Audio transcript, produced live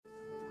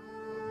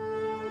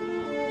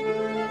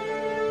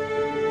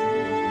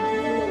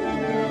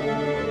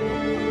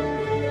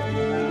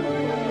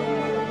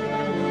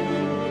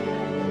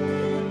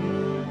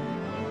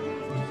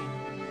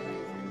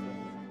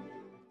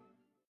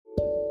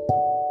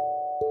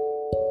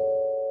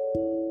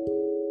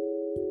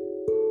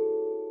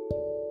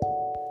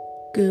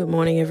Good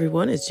morning,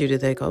 everyone. It's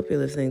Judith Acope. You're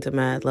listening to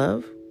Mad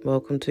Love.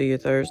 Welcome to your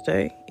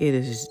Thursday. It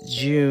is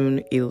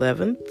June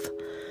 11th.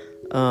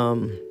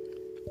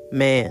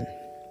 Man,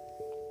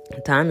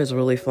 time is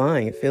really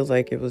flying. It feels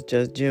like it was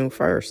just June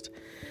 1st.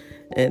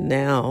 And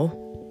now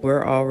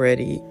we're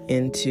already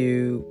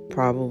into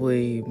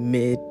probably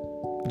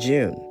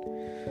mid-June.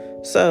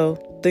 So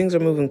things are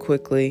moving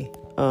quickly.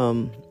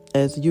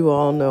 As you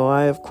all know,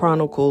 I have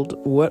chronicled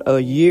what a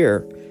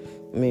year.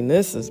 I mean,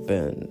 this has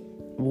been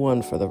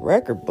one for the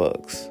record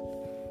books.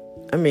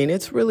 I mean,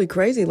 it's really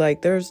crazy.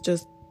 Like, there's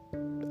just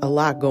a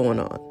lot going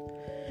on.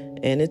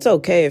 And it's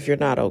okay if you're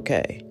not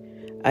okay.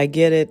 I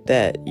get it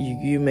that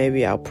you may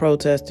be out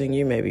protesting,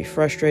 you may be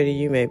frustrated,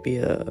 you may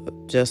be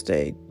just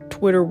a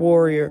Twitter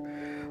warrior.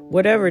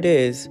 Whatever it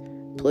is,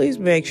 please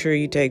make sure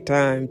you take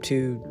time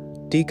to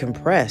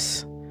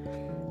decompress.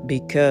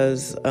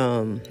 Because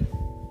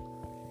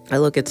I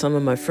look at some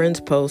of my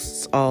friends'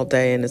 posts all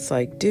day and it's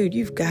like, dude,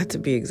 you've got to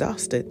be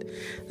exhausted.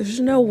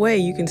 There's no way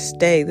you can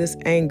stay this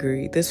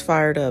angry, this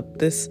fired up,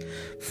 this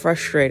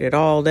frustrated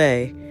all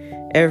day,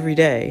 every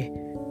day,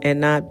 and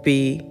not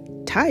be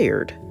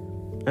tired.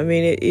 I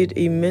mean, it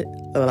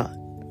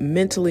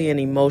mentally and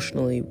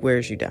emotionally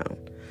wears you down.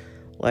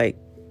 Like,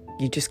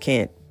 you just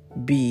can't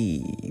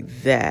be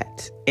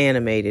that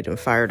animated and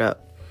fired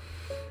up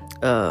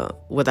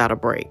without a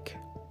break.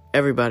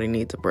 Everybody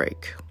needs a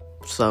break.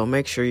 So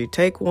make sure you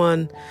take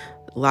one.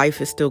 Life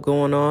is still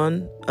going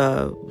on.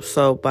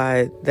 So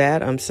by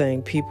that, I'm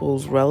saying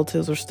people's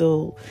relatives are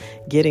still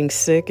getting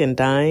sick and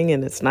dying,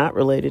 and it's not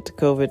related to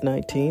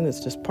COVID-19.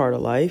 It's just part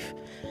of life.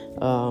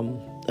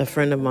 A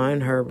friend of mine,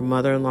 her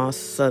mother-in-law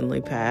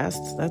suddenly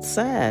passed. That's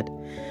sad.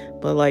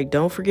 But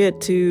don't forget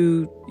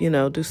to,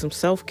 do some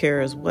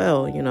self-care as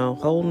well,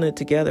 holding it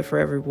together for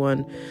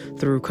everyone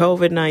through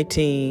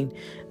COVID-19,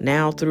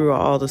 now through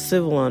all the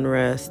civil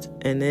unrest,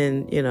 and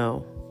then,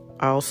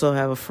 I also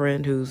have a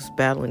friend who's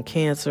battling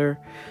cancer.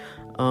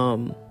 I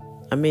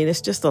mean, it's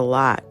just a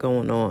lot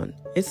going on.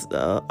 It's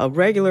a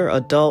regular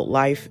adult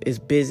life is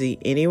busy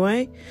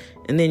anyway.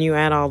 And then you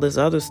add all this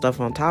other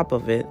stuff on top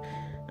of it.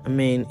 I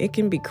mean, it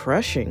can be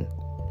crushing.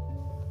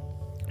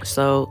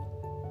 So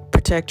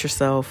protect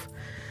yourself,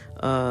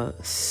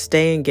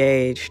 stay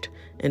engaged,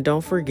 and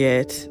don't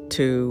forget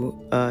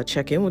to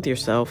check in with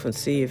yourself and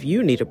see if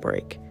you need a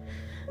break.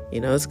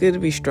 It's good to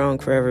be strong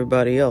for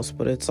everybody else,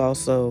 but it's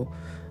also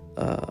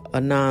a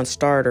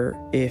non-starter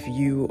if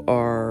you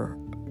are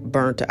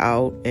burnt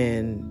out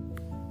and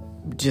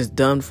just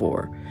done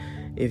for.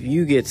 If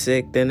you get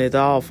sick, then it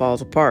all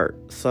falls apart.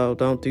 So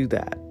don't do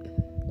that,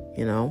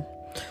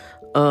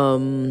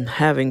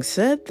 Having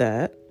said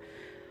that,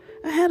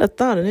 I had a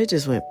thought and it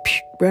just went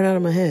right out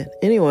of my head.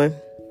 Anyway,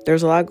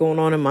 there's a lot going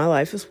on in my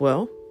life as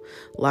well.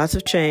 Lots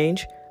of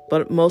change,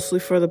 but mostly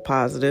for the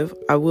positive.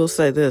 I will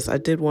say this. I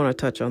did want to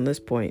touch on this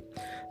point.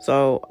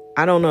 So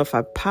I don't know if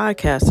I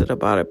podcasted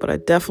about it, but I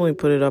definitely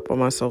put it up on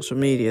my social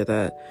media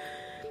that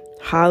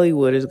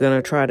Hollywood is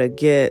going to try to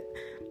get,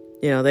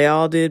 they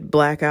all did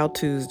Blackout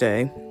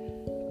Tuesday,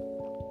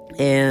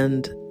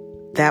 and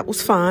that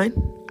was fine.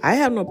 I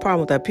have no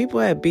problem with that. People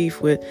had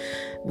beef with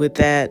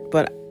that,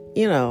 but,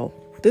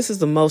 this is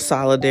the most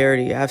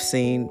solidarity I've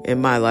seen in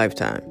my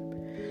lifetime.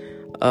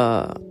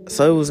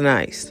 So it was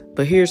nice.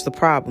 But here's the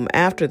problem.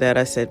 After that,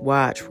 I said,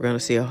 watch, we're going to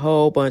see a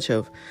whole bunch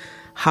of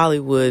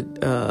Hollywood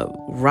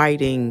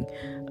writing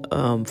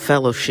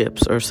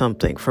fellowships or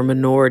something for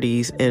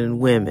minorities and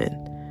women.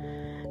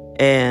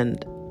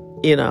 And,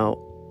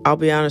 I'll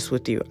be honest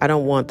with you. I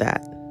don't want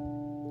that.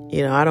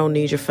 I don't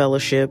need your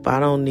fellowship. I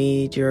don't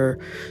need your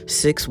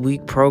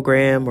 6-week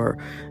program or,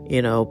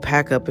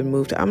 pack up and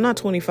move I'm not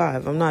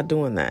 25. I'm not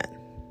doing that.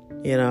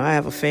 I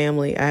have a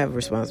family. I have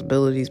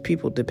responsibilities.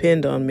 People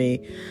depend on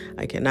me.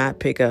 I cannot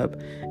pick up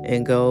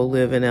and go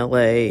live in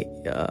LA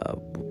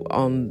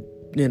on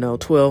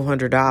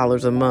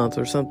 $1,200 a month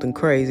or something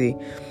crazy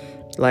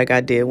like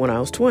I did when I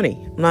was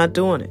 20. I'm not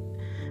doing it.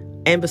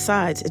 And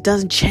besides, it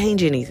doesn't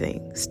change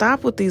anything.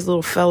 Stop with these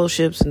little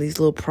fellowships and these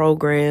little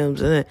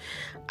programs. And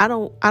I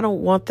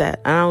don't want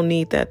that. I don't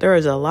need that. There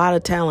is a lot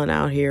of talent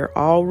out here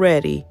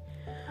already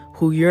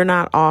who you're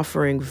not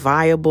offering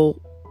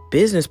viable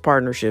business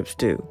partnerships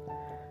to.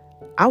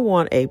 I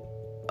want a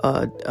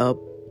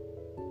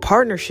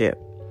partnership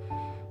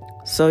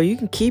so you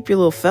can keep your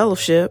little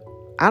fellowship.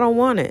 I don't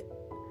want it.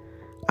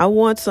 I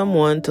want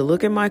someone to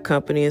look at my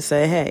company and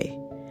say, hey,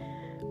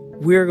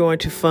 we're going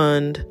to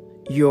fund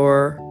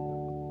your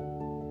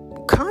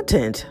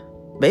content.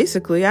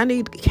 Basically, I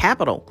need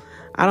capital.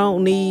 I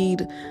don't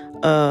need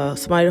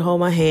somebody to hold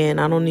my hand.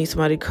 I don't need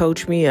somebody to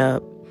coach me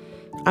up.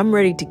 I'm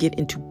ready to get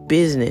into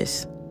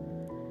business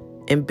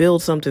and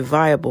build something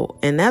viable.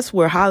 And that's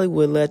where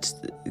Hollywood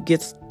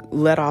gets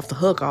let off the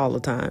hook all the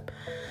time.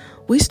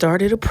 We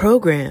started a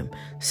program.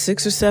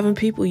 6 or 7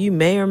 people you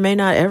may or may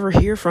not ever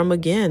hear from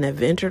again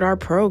have entered our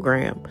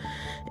program.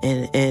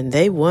 And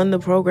they won the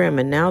program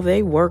and now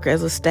they work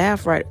as a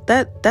staff writer.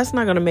 That's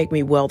not going to make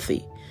me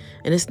wealthy.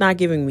 And it's not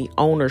giving me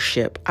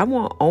ownership. I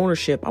want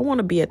ownership. I want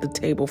to be at the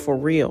table for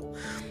real.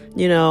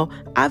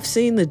 I've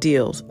seen the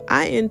deals.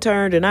 I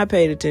interned and I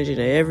paid attention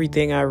to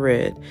everything I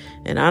read.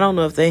 And I don't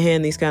know if they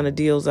hand these kind of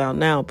deals out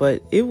now,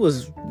 but it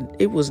was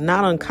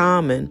not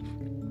uncommon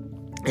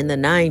in the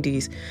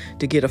 90s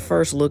to get a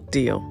first look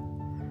deal.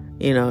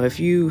 If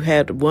you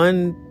had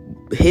one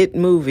hit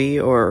movie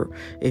or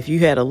if you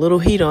had a little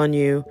heat on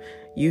you,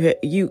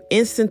 you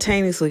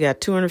instantaneously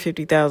got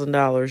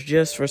 $250,000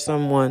 just for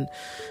someone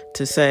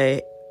to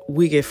say,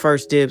 we get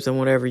first dibs on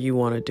whatever you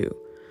want to do.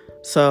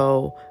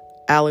 So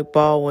Alec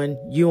Baldwin,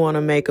 you want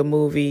to make a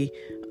movie,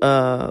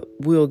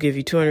 we'll give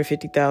you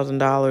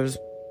 $250,000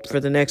 for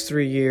the next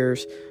 3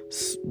 years,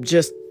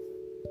 just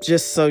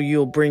so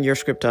you'll bring your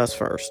script to us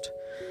first,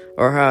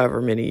 or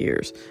however many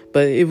years.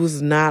 But it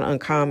was not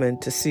uncommon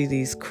to see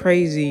these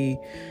crazy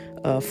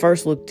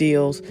first look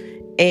deals.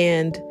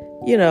 And,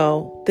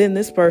 then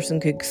this person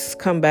could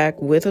come back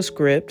with a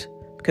script,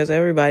 because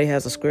everybody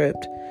has a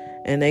script,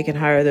 and they can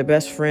hire their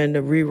best friend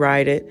to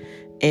rewrite it.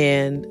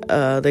 And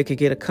they could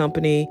get a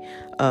company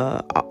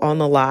on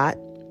the lot,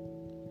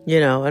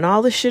 and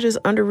all this shit is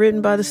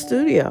underwritten by the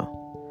studio,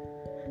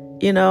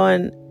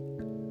 and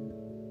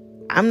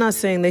I'm not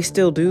saying they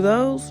still do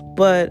those,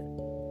 but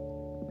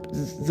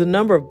the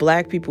number of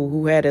black people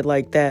who had it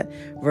like that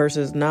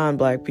versus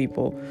non-black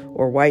people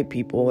or white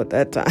people at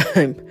that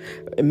time,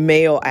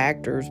 male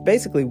actors,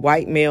 basically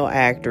white male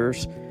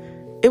actors,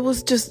 it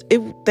was just,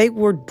 they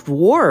were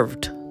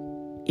dwarfed.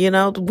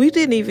 We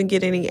didn't even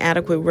get any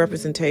adequate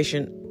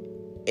representation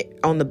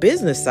on the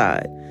business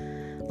side.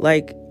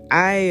 Like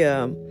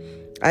I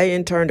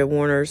interned at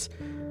Warner's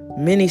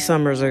many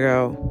summers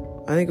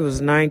ago. I think it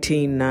was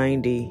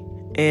 1990.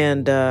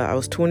 And I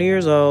was 20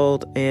 years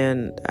old.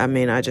 And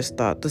I just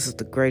thought this is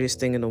the greatest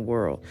thing in the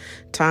world.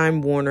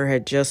 Time Warner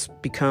had just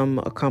become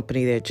a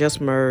company that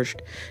just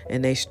merged.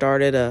 And they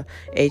started a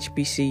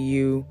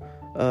HBCU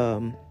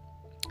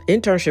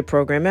internship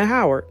program at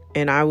Howard,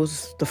 and I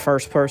was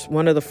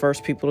one of the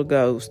first people to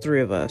go. It was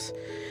 3 of us,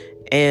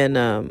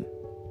 and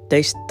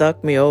they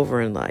stuck me over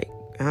in I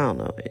don't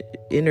know,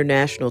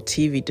 international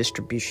TV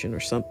distribution or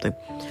something.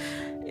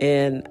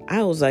 And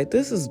I was like,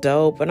 this is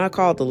dope. And I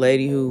called the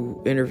lady who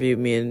interviewed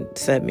me and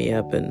set me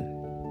up, and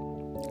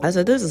I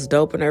said, this is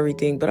dope and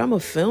everything, but I'm a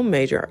film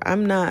major.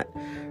 I'm not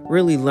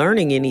really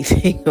learning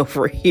anything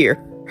over here.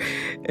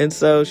 And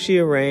so she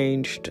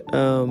arranged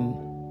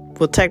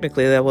well,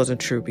 technically that wasn't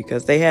true,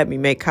 because they had me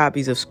make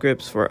copies of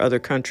scripts for other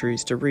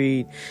countries to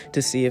read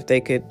to see if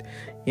they could,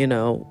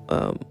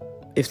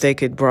 if they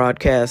could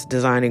broadcast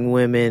Designing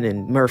Women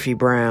and Murphy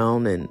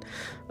Brown and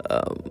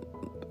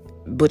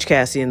Butch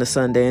Cassidy and the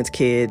Sundance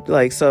Kid.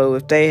 So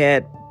if they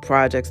had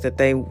projects that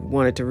they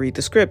wanted to read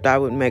the script, I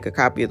would make a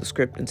copy of the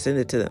script and send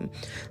it to them.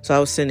 So I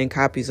was sending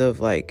copies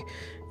of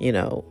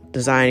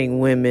Designing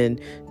Women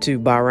to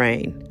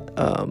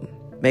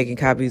Bahrain, making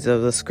copies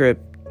of the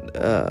script,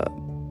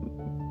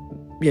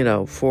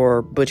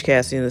 for Butch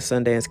Cassidy and the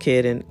Sundance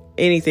Kid and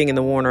anything in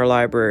the Warner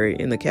Library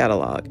in the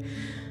catalog.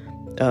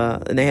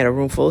 And they had a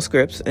room full of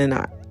scripts, and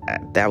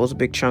that was a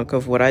big chunk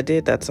of what I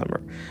did that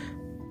summer.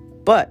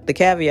 But the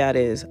caveat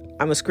is,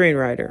 I'm a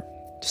screenwriter.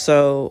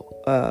 So,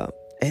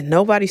 and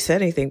nobody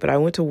said anything, but I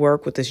went to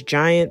work with this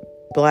giant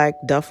black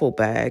duffel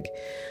bag.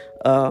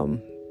 It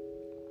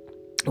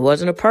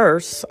wasn't a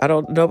purse.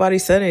 Nobody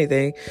said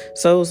anything.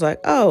 So it was like,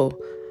 oh,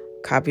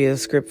 copy of the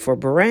script for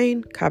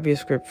Bahrain, copy of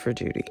the script for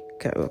Judy,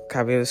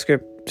 copy of the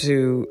script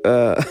to,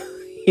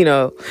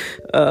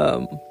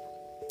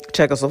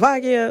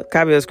 Czechoslovakia,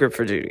 copy of the script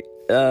for Judy.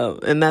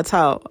 And that's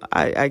how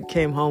I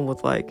came home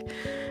with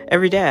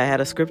every day I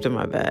had a script in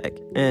my bag.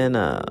 And,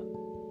 I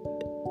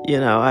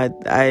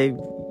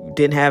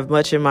didn't have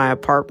much in my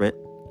apartment,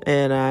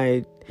 and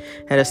I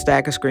had a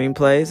stack of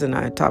screenplays, and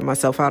I taught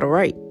myself how to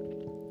write,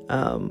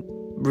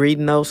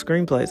 reading those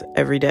screenplays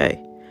every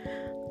day.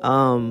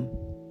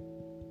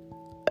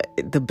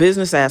 The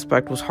business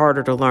aspect was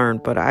harder to learn,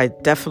 but I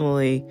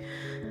definitely,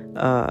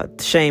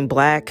 Shane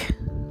Black,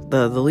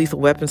 the Lethal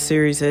Weapon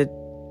series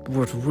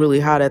was really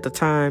hot at the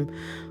time.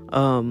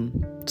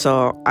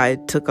 So I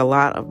took a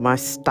lot of my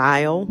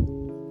style,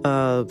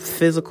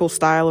 physical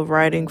style of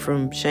writing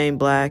from Shane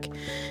Black.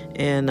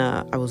 And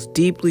I was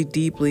deeply,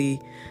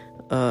 deeply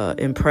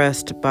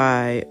impressed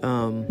by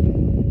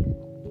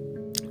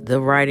the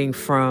writing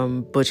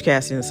from Butch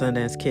Cassidy and the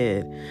Sundance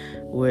Kid,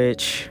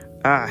 which,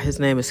 his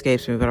name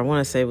escapes me, but I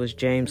want to say it was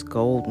James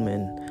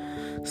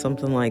Goldman,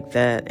 something like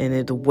that.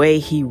 And the way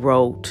he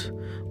wrote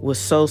was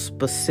so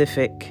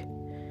specific.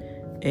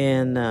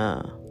 And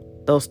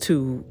those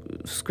two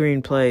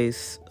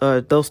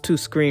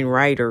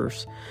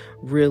screenwriters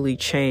really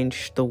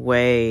changed the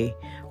way,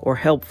 or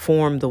helped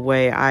form the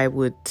way I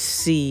would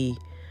see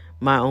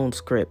my own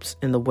scripts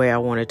and the way I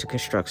wanted to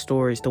construct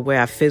stories, the way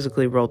I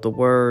physically wrote the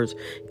words,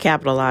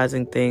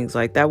 capitalizing things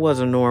like that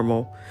wasn't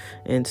normal.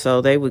 And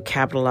so they would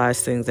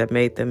capitalize things that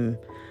made them,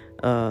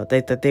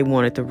 that they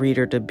wanted the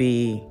reader to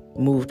be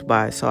moved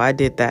by. So I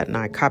did that, and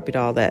I copied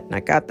all that, and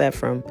I got that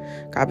from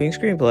copying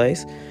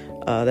screenplays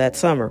that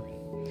summer.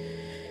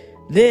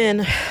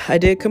 Then I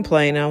did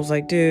complain. I was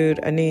like, dude,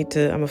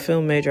 I'm a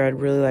film major.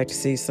 I'd really like to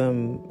see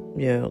some,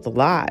 the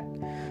lot.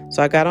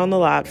 So I got on the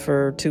lot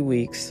for 2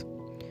 weeks.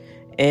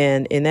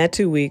 And in that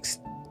 2 weeks,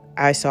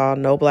 I saw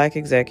no black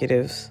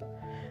executives.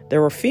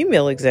 There were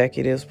female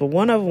executives, but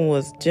one of them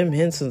was Jim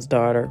Henson's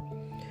daughter.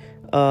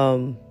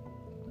 And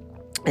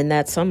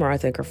that summer, I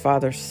think her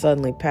father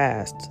suddenly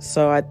passed.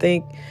 So I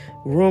think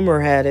rumor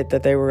had it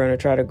that they were going to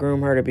try to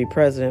groom her to be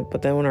president.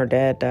 But then when her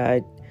dad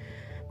died,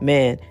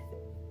 man,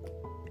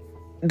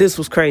 this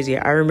was crazy.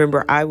 I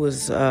remember I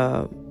was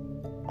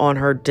on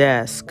her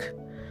desk.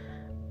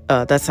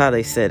 That's how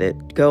they said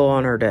it. Go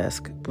on her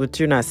desk. But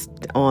you're not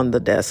on the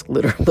desk,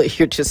 literally.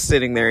 You're just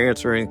sitting there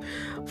answering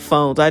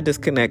phones. I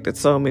disconnected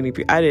so many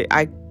people.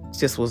 I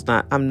just was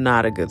not, I'm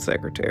not a good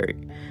secretary.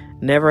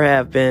 Never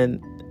have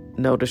been.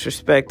 No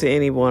disrespect to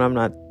anyone. I'm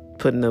not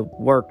putting the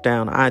work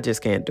down. I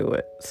just can't do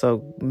it.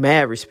 So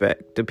mad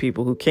respect to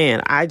people who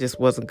can. I just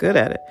wasn't good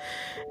at it.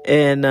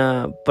 And,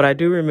 but I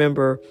do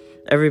remember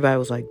everybody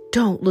was like,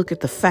 don't look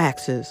at the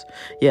faxes.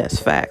 Yes,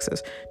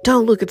 faxes.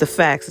 Don't look at the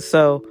faxes.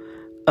 So,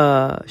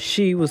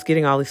 she was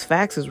getting all these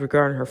faxes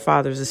regarding her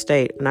father's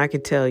estate. And I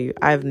can tell you,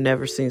 I've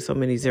never seen so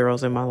many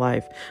zeros in my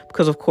life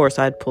because of course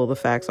I'd pull the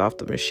fax off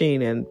the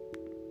machine and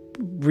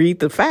read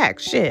the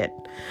fax. Shit,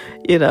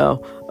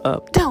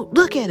 don't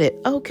look at it.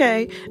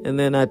 Okay. And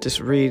then I just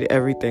read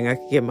everything I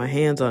could get my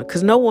hands on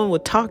because no one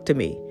would talk to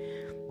me.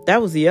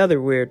 That was the other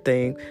weird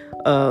thing.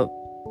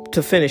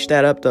 To finish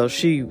that up though,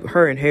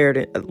 her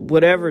inheritance,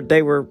 whatever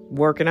they were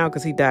working out,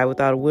 because he died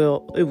without a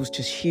will, it was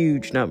just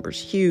huge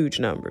numbers.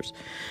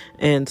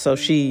 And so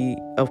she,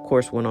 of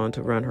course, went on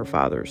to run her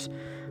father's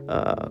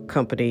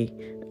company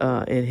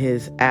in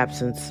his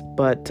absence.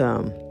 But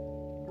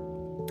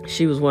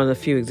she was one of the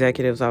few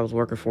executives I was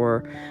working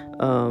for.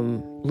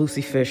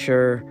 Lucy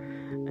Fisher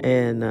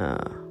and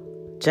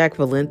Jack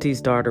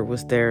Valenti's daughter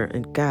was there,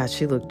 and God,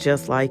 she looked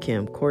just like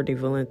him, Courtney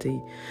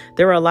Valenti.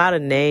 There were a lot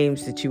of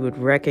names that you would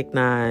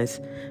recognize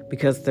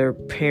because their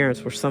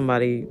parents were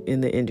somebody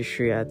in the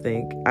industry, I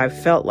think. I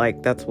felt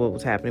like that's what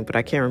was happening, but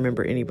I can't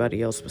remember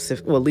anybody else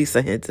specific. Well,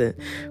 Lisa Henson,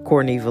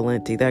 Courtney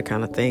Valenti, that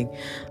kind of thing.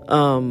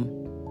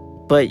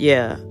 But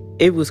yeah,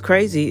 it was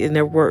crazy, and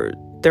there were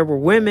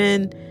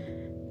women,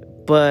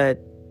 but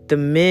the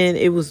men,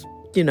 it was,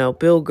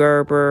 Bill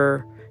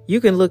Gerber. You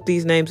can look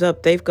these names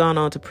up. They've gone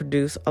on to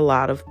produce a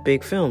lot of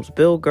big films.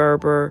 Bill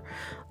Gerber,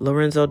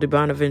 Lorenzo di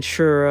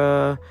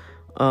Bonaventura,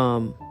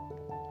 Tom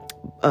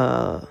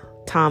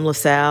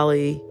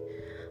LaSalle.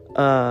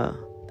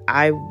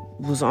 I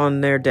was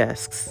on their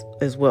desks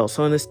as well.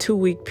 So in this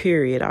 2-week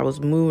period, I was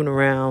moving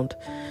around,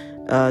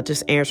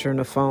 just answering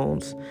the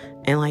phones.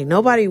 And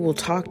nobody will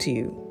talk to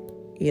you.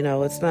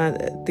 It's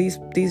not, these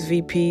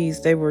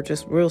VPs, they were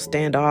just real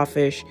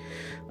standoffish.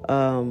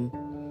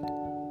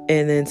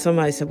 And then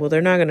somebody said, well,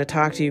 they're not going to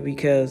talk to you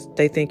because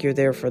they think you're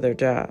there for their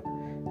job.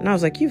 And I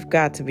was like, you've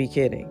got to be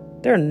kidding.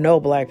 There are no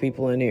black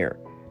people in here.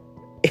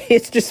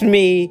 It's just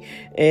me.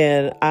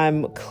 And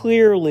I'm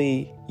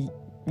clearly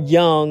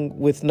young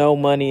with no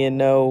money and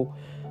no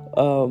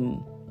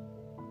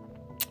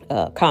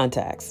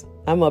contacts.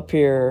 I'm up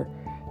here.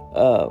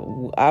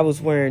 I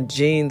was wearing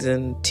jeans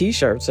and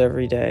T-shirts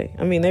every day.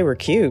 I mean, they were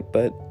cute,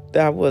 but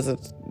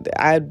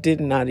I did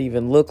not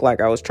even look like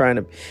I was trying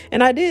to,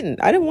 and I didn't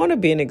want to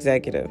be an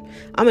executive.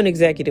 I'm an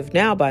executive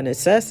now by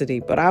necessity,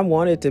 but I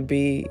wanted to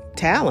be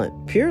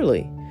talent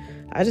purely.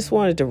 I just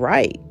wanted to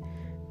write.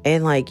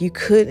 And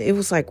it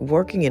was like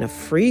working in a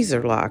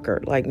freezer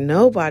locker.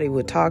 Nobody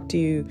would talk to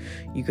you.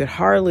 You could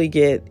hardly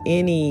get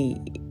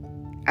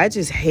I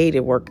just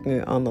hated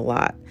working on the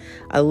lot.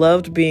 I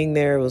loved being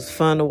there. It was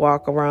fun to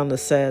walk around the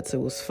sets. It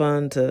was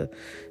fun to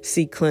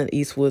see Clint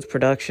Eastwood's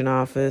production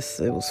office.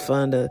 It was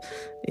fun to,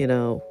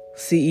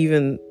 see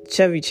even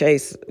Chevy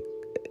Chase.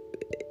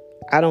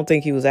 I don't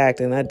think he was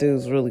acting. That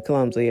dude's really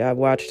clumsy. I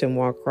watched him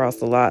walk across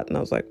the lot and I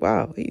was like,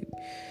 wow,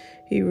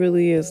 he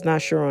really is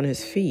not sure on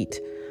his feet.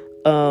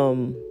 It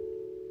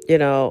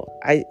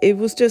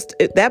was just,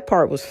 that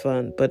part was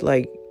fun, but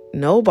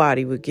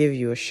nobody would give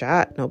you a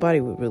shot. Nobody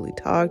would really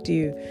talk to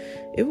you.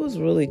 It was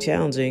really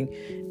challenging.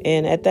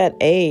 And at that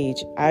age,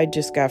 I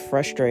just got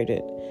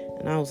frustrated.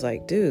 And I was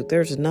like, dude,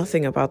 there's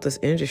nothing about this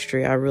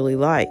industry I really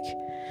like.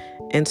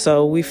 And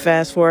so we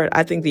fast forward.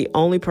 I think the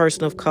only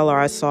person of color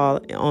I saw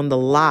on the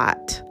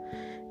lot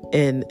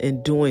and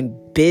doing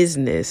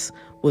business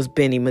was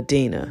Benny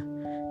Medina.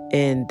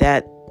 And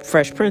that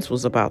Fresh Prince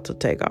was about to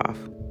take off.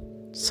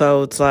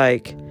 So it's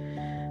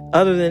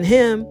other than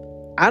him,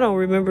 I don't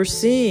remember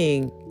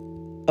seeing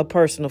a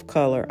person of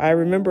color. I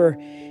remember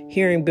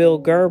hearing Bill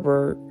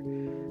Gerber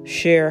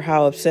share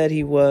how upset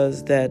he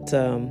was that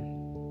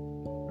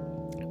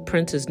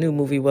Prince's new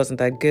movie wasn't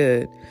that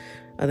good.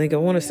 I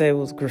want to say it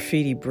was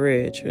Graffiti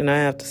Bridge, and I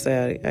have to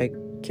say I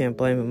can't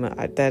blame him.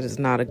 That is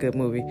not a good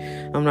movie.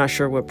 I'm not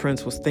sure what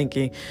Prince was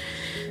thinking.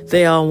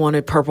 They all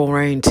wanted Purple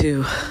Rain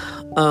too.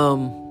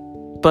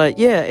 But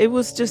yeah, it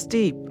was just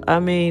deep.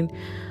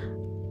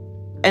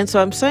 And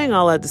so I'm saying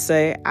all that to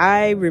say,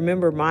 I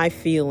remember my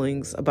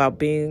feelings about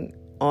being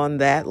on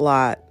that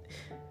lot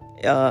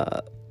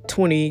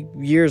 20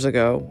 years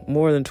ago,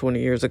 more than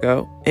 20 years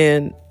ago.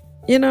 And,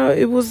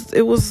 it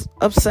was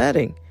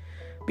upsetting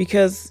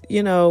because,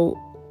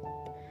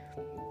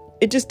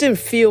 it just didn't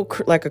feel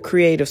like a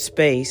creative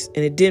space,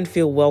 and it didn't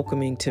feel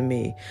welcoming to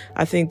me.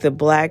 I think the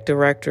black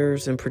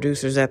directors and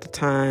producers at the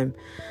time,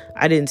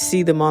 I didn't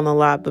see them on the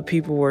lot, but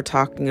people were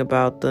talking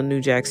about the New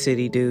Jack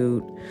City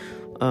dude.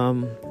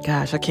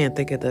 I can't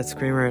think of that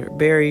screenwriter.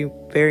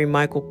 Barry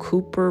Michael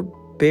Cooper.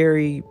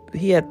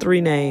 He had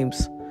 3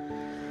 names.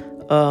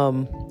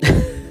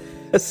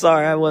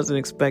 Sorry, I wasn't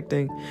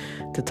expecting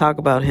to talk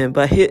about him,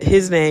 but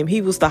his name,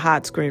 he was the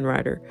hot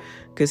screenwriter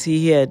because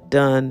he had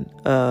done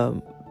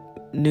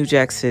New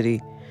Jack City,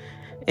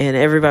 and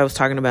everybody was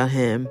talking about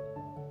him.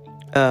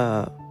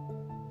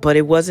 But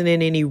it wasn't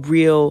in any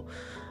real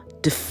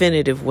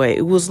definitive way.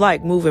 It was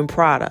like moving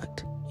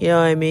product. You know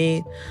what I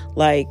mean?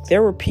 Like,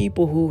 there were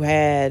people who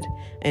had,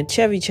 and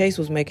Chevy Chase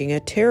was making a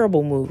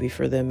terrible movie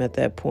for them at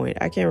that point.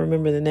 I can't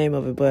remember the name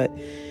of it, but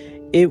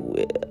it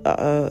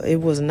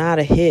was not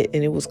a hit,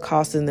 and it was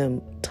costing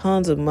them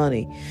tons of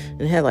money.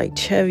 And it had like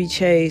Chevy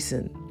Chase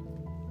and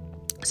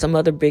some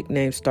other big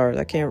name stars.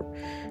 I can't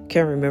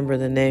remember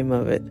the name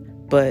of it,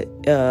 but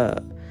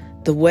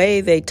the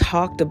way they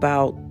talked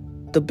about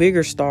the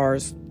bigger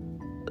stars,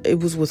 it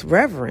was with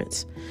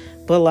reverence.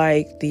 But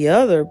like the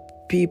other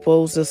people,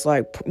 it was just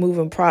like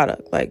moving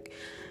product. Like,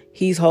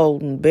 he's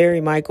holding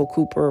Barry Michael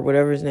Cooper or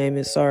whatever his name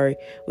is,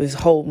 was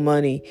holding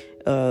money.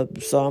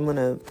 So I'm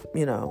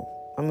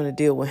gonna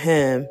deal with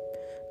him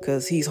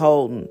because he's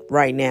holding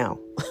right now.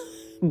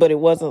 But it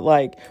wasn't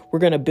like we're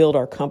going to build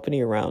our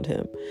company around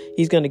him.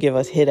 He's going to give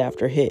us hit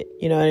after hit.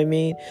 You know what I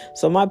mean?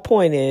 So my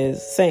point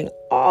is saying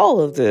all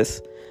of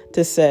this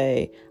to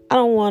say, I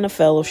don't want a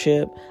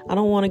fellowship. I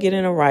don't want to get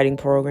in a writing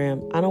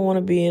program. I don't want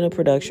to be in a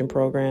production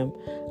program.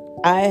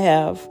 I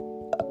have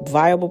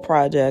viable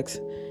projects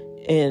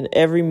in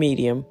every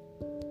medium,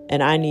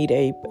 and I need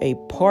a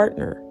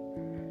partner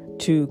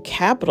to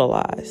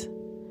capitalize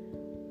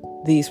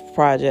these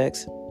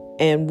projects.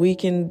 And we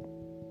can,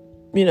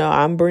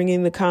 I'm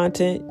bringing the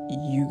content,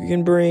 you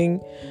can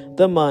bring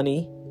the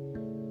money,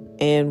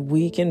 and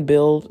we can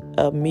build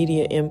a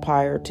media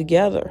empire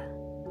together.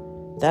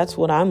 That's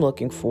what I'm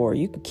looking for.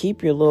 You can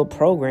keep your little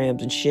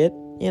programs and shit.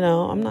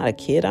 I'm not a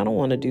kid. I don't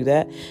want to do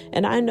that.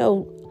 And I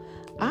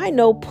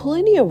know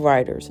plenty of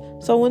writers.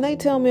 So when they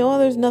tell me, oh,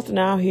 there's nothing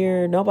out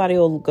here, nobody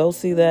will go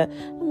see that,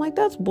 I'm like,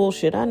 that's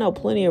bullshit. I know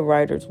plenty of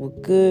writers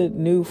with good,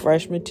 new,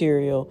 fresh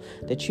material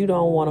that you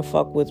don't want to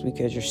fuck with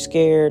because you're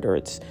scared, or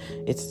it's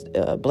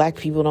black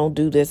people don't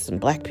do this and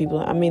black people.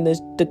 I mean,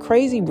 there's the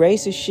crazy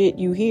racist shit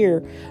you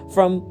hear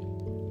from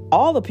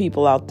all the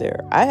people out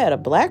there. I had a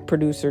black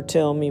producer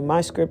tell me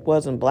my script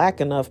wasn't black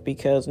enough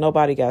because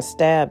nobody got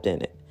stabbed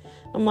in it.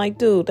 I'm like,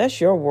 dude,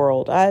 that's your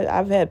world.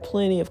 I've had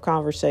plenty of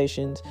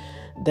conversations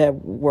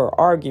that were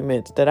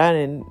arguments that I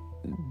didn't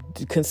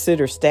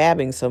consider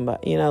stabbing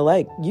somebody.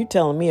 Like, you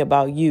telling me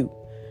about you.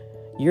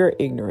 You're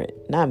ignorant,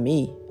 not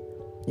me.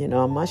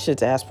 My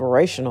shit's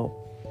aspirational.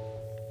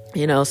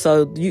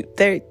 So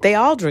they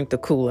all drink the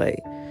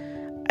Kool-Aid.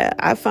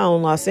 I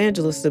found Los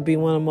Angeles to be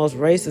one of the most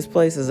racist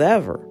places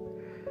ever.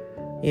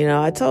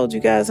 I told you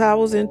guys how I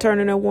was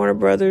interning at Warner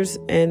Brothers,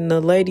 and the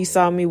lady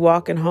saw me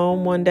walking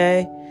home one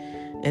day.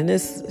 And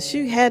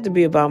she had to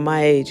be about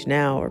my age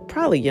now, or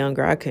probably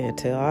younger. I can't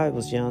tell. I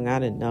was young. I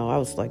didn't know. I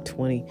was like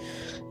 20.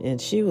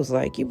 And she was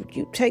like,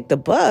 you take the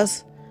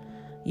bus,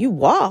 you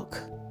walk.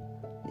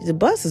 The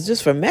bus is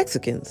just for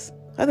Mexicans.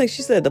 I think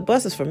she said the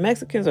bus is for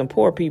Mexicans and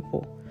poor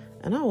people.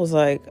 And I was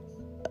like,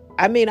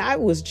 I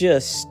was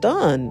just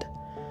stunned.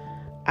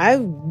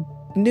 I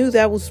knew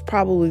that was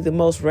probably the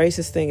most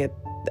racist thing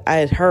I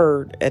had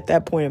heard at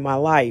that point in my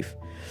life.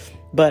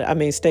 But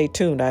stay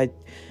tuned. I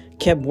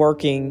kept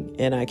working,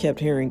 and I kept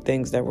hearing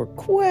things that were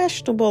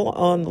questionable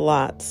on the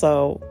lot.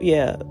 So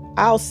yeah,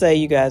 I'll say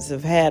you guys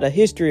have had a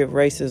history of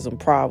racism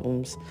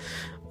problems.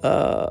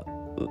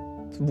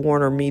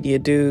 Warner Media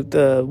dude,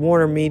 the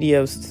Warner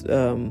Media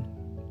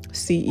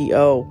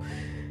CEO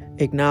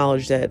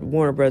acknowledged that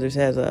Warner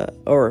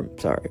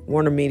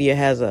Media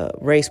has a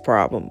race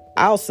problem.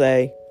 I'll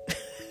say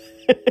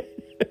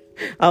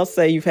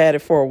you've had it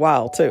for a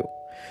while too.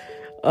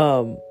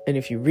 And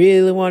if you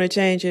really want to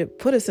change it,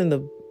 put us in the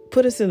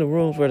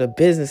rooms where the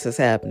business is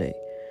happening,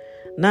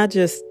 not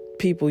just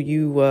people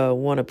you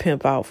want to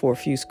pimp out for a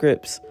few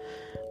scripts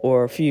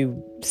or a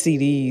few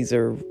CDs,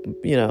 or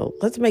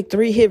let's make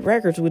 3 hit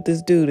records with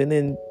this dude and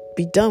then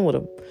be done with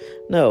him.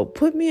 No,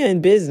 put me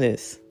in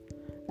business.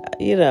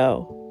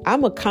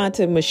 I'm a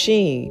content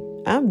machine.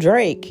 I'm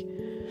Drake,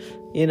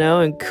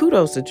 and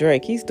kudos to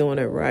Drake. He's doing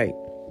it right.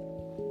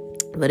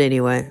 But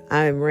anyway,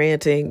 I'm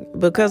ranting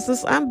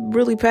because I'm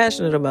really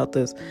passionate about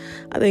this.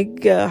 I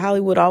think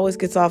Hollywood always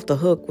gets off the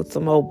hook with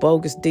some old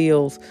bogus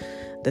deals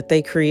that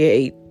they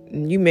create.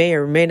 You may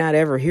or may not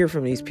ever hear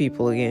from these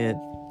people again.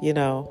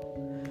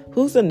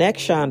 Who's the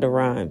next Shonda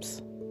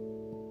Rhimes?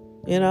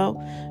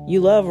 You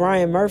love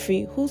Ryan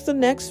Murphy. Who's the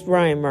next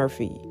Ryan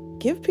Murphy?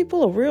 Give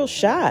people a real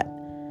shot.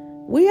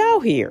 We out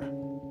here.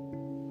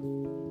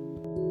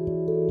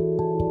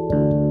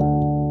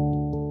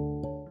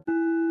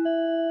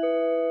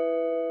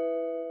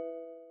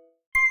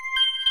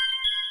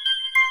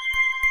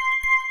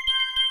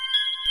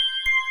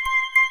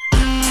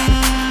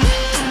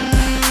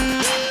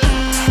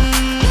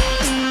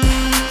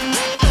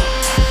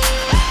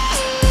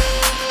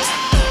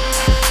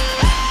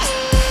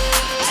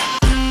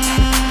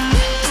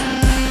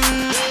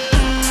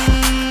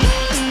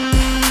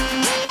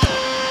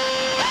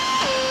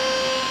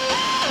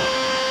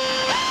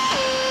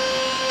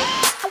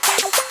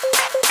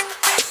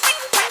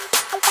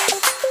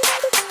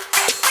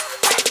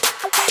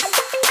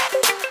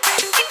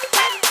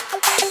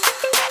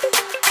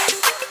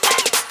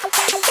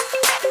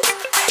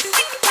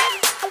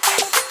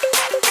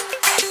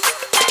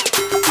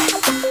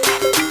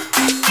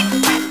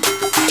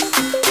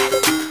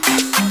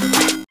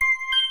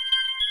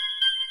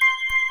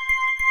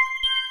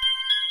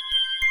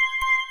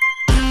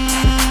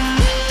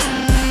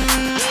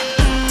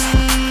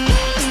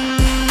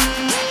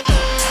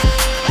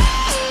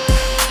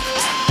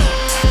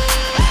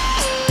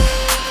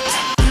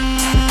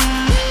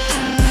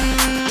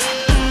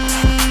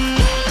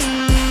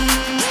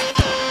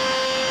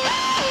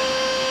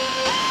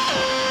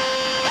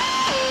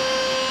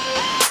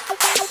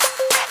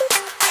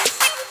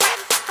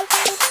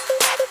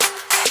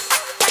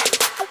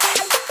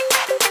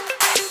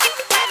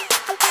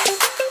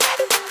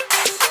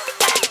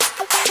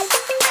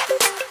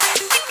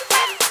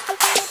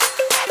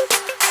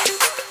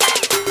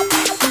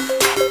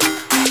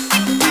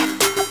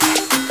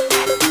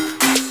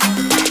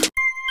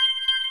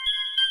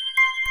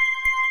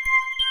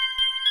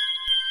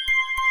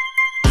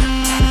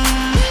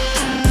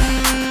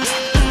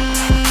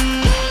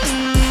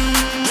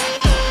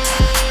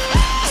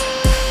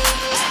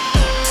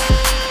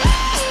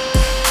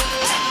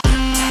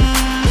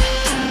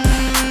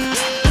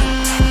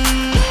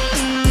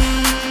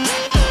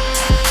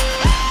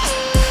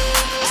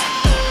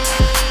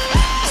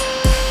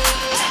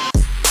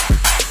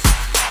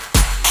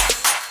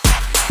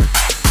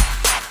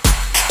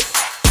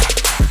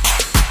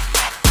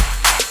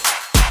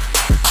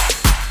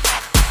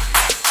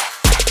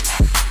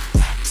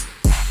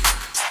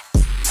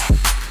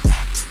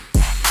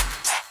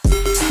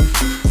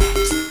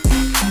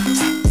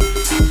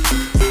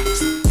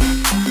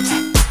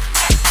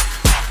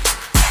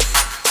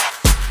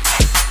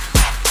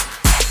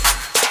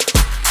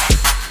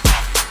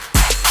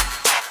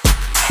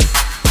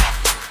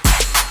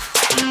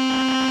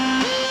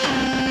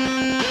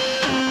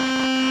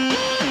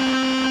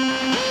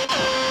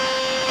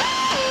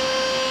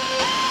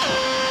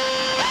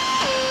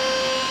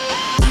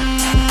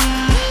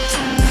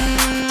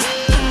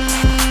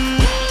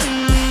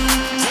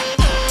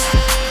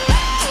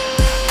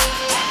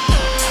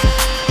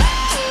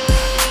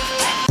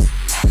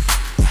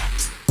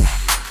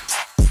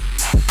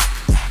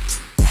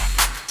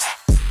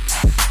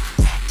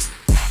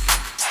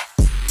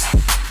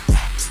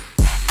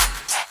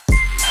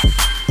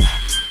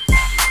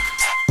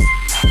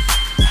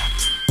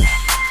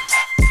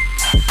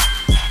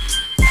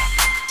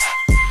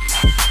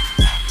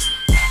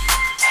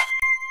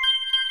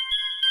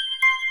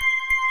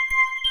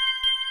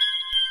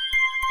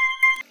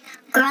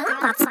 Girl, I'm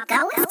about to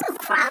go. It's so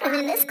crowded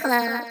in this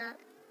club.